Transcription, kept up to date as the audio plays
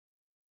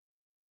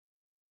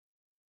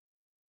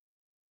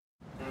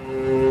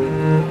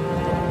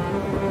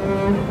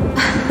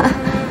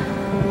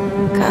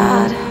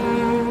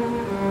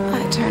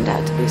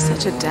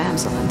such a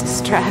damsel in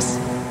distress.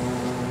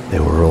 They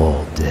were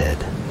all dead.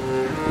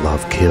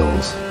 Love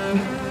kills.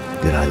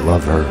 Did I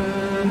love her?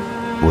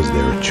 Was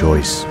there a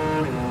choice?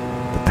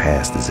 The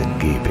past is a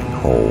gaping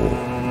hole.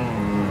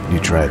 You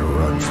try to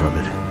run from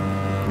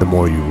it. The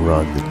more you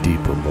run, the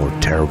deeper, more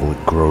terrible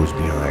it grows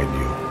behind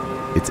you,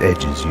 its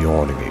edges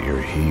yawning at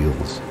your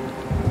heels.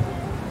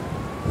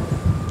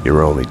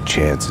 Your only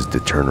chance is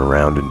to turn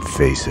around and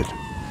face it.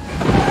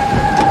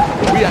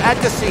 We are at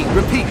the scene.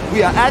 Repeat,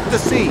 we are at the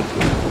scene.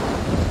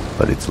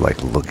 But it's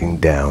like looking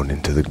down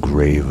into the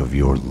grave of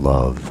your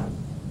love.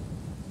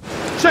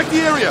 Check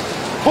the area!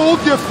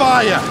 Hold your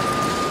fire!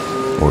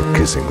 Or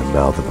kissing the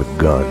mouth of a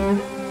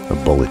gun, a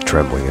bullet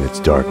trembling in its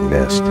dark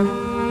nest,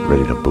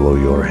 ready to blow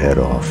your head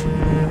off.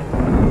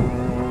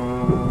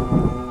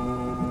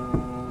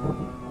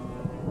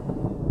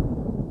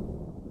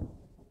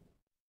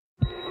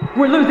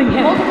 We're losing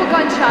him. Multiple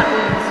gunshot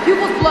wounds.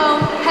 Pupils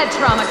blown, head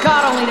trauma.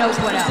 God only knows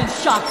what else. He's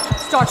in shock.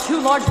 Start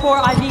 2 large bore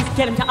IVs,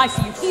 get him to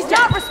ICU. He's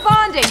not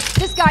responding.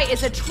 This guy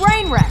is a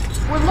train wreck.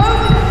 We're losing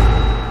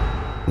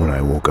him. When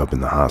I woke up in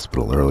the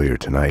hospital earlier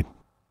tonight,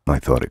 I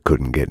thought it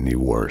couldn't get any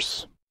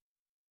worse.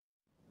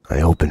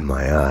 I opened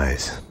my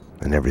eyes,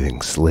 and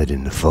everything slid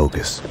into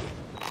focus.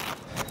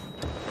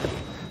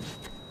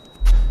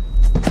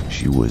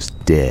 She was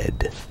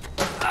dead.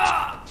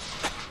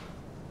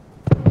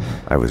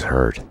 I was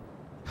hurt.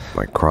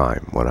 My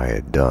crime, what I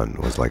had done,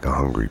 was like a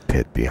hungry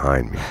pit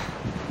behind me.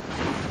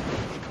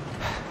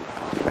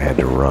 I had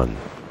to run,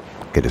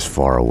 get as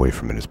far away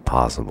from it as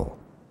possible.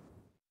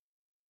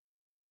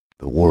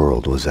 The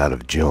world was out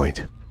of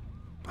joint.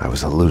 I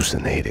was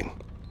hallucinating.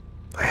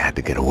 I had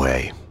to get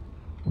away.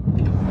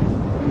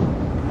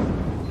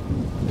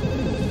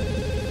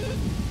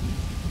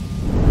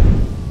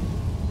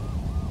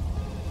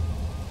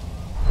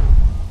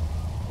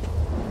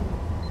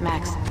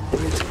 Max, the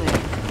route's clear.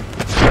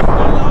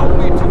 Allow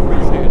me to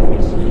present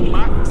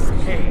Max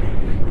Payne.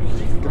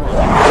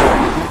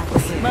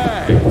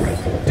 Max,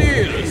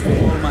 dearest of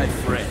all my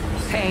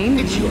friends. Payne?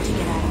 It's yours.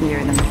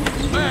 You're the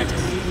man. Max,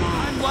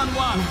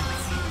 911.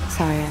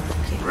 Sorry, I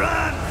broke you.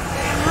 Run!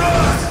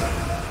 Run!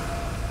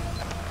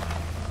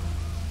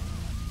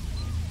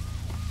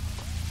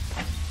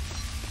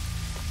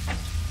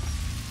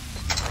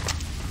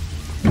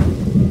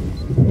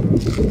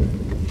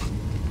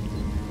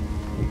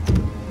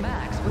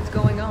 Max, what's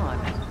going on?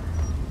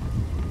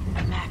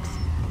 Max,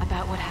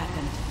 about what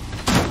happened.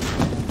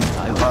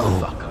 Hello?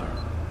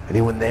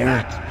 Anyone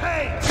there?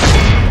 Hey!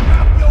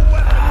 Drop your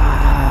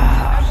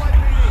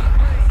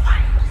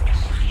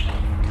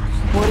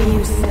What are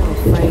you so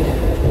afraid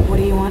of? What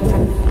do you want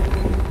from me?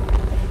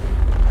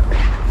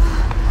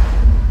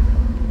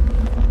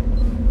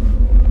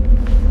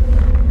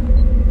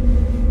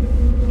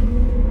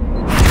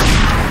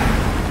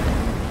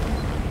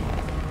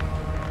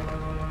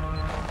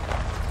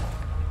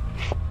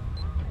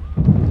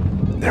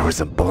 There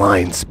was a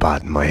blind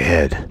spot in my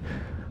head.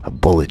 A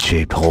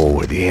bullet-shaped hole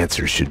where the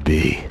answer should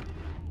be.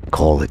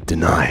 Call it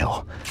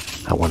denial.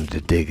 I wanted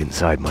to dig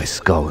inside my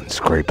skull and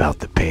scrape out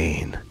the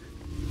pain.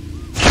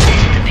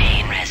 The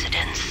Payne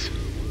residence.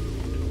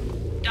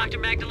 Dr.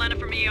 Magdalena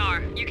from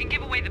ER. You can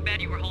give away the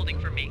bed you were holding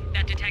for me.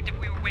 That detective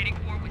we were waiting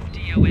for was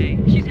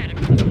DOA. She's headed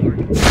for the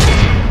morgue.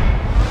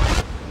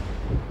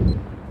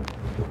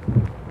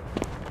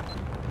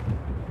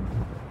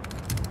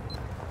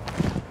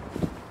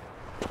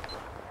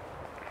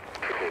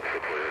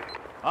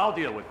 I'll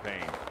deal with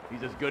Payne.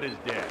 He's as good as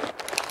dead.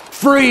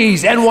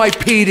 Freeze,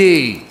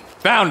 NYPD!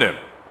 Found him!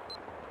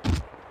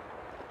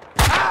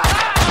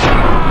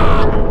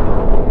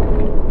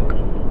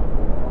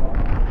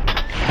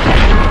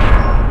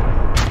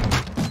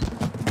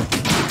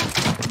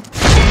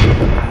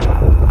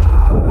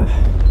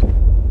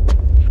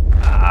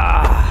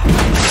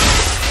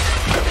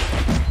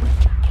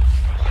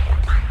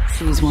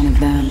 She's one of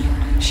them.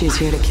 She's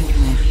here to kill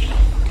me.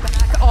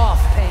 Back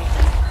off, Payne.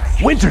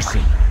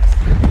 Winterson!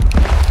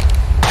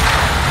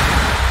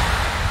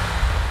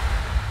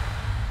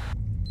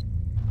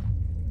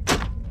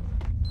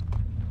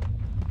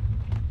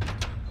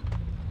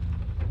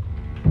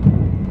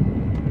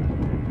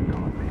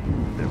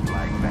 The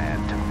black van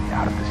took me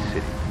out of the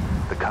city.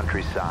 The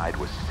countryside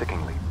was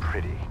sickeningly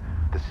pretty.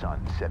 The sun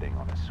setting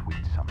on a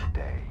sweet summer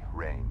day.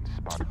 Rain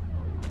sparkling.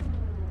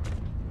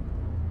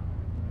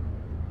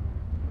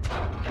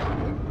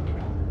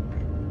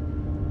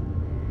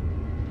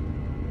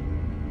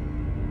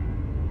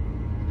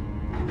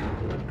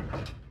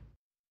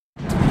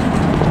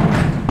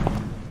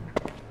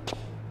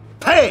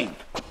 Payne!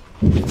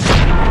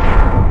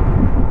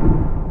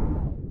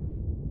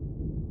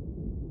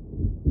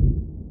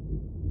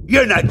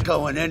 You're not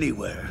going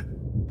anywhere.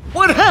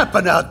 What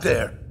happened out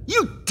there?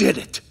 You did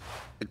it.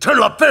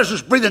 Internal affairs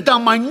was breathing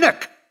down my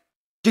neck.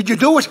 Did you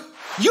do it?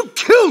 You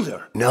killed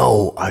her.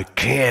 No, I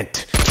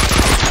can't.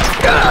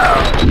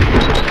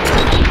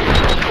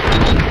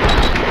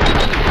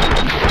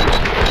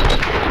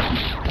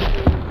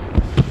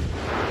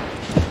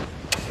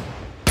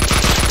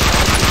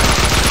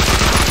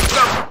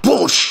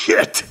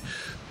 Bullshit!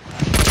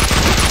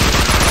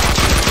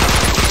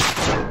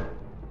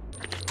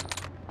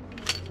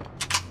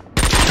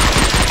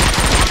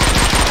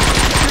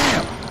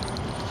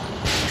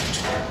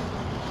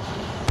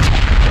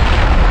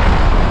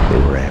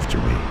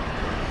 after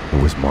me.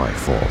 It was my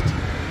fault.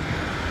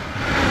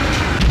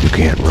 You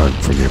can't run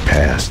from your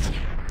past.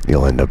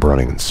 You'll end up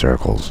running in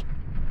circles.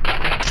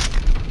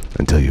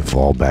 Until you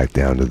fall back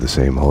down to the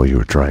same hole you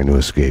were trying to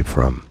escape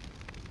from.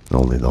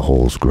 Only the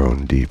hole's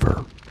grown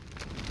deeper.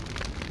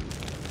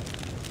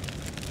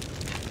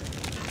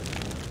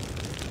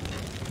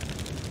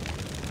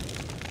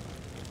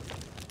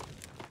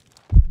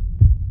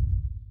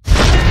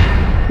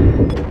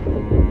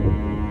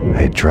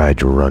 I had tried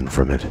to run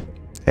from it,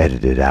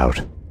 edit it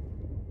out.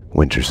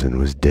 Winterson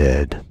was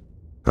dead.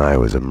 I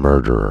was a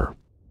murderer.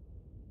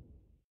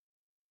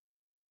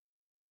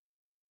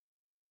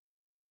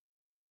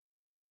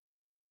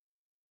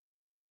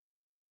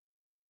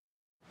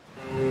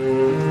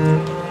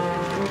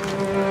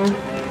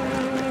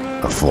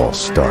 A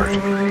false start.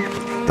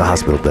 The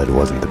hospital bed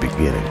wasn't the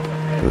beginning.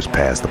 It was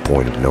past the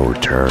point of no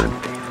return.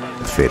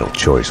 The fatal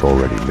choice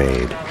already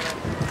made.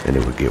 And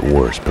it would get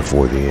worse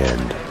before the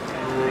end.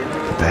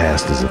 The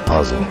past is a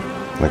puzzle,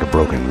 like a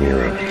broken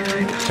mirror.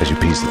 As you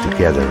piece it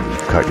together and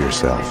cut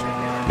yourself,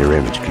 your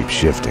image keeps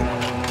shifting.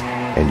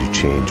 And you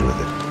change with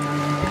it.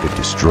 It could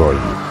destroy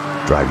you,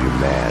 drive you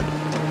mad.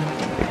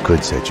 It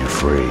could set you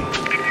free.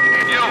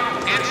 You,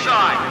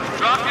 inside!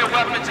 Drop your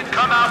weapons and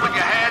come out with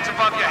your hands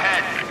above your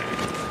head!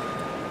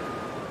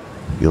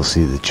 You'll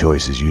see the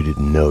choices you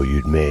didn't know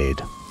you'd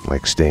made,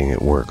 like staying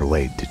at work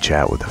late to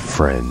chat with a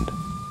friend,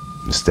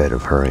 instead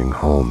of hurrying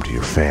home to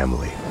your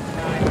family.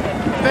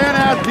 Fan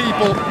out,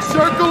 people!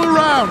 Circle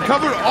around!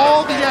 Cover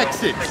all the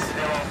exits!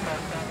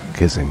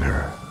 Kissing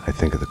her, I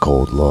think of the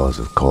cold laws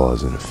of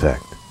cause and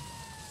effect.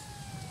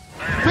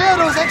 Where are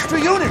those extra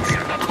units?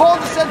 Call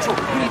the Central!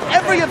 We need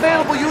every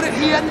available unit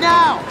here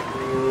now!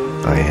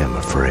 I am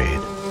afraid,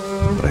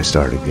 but I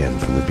start again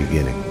from the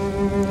beginning.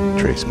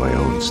 Trace my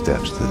own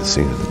steps to the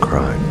scene of the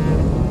crime.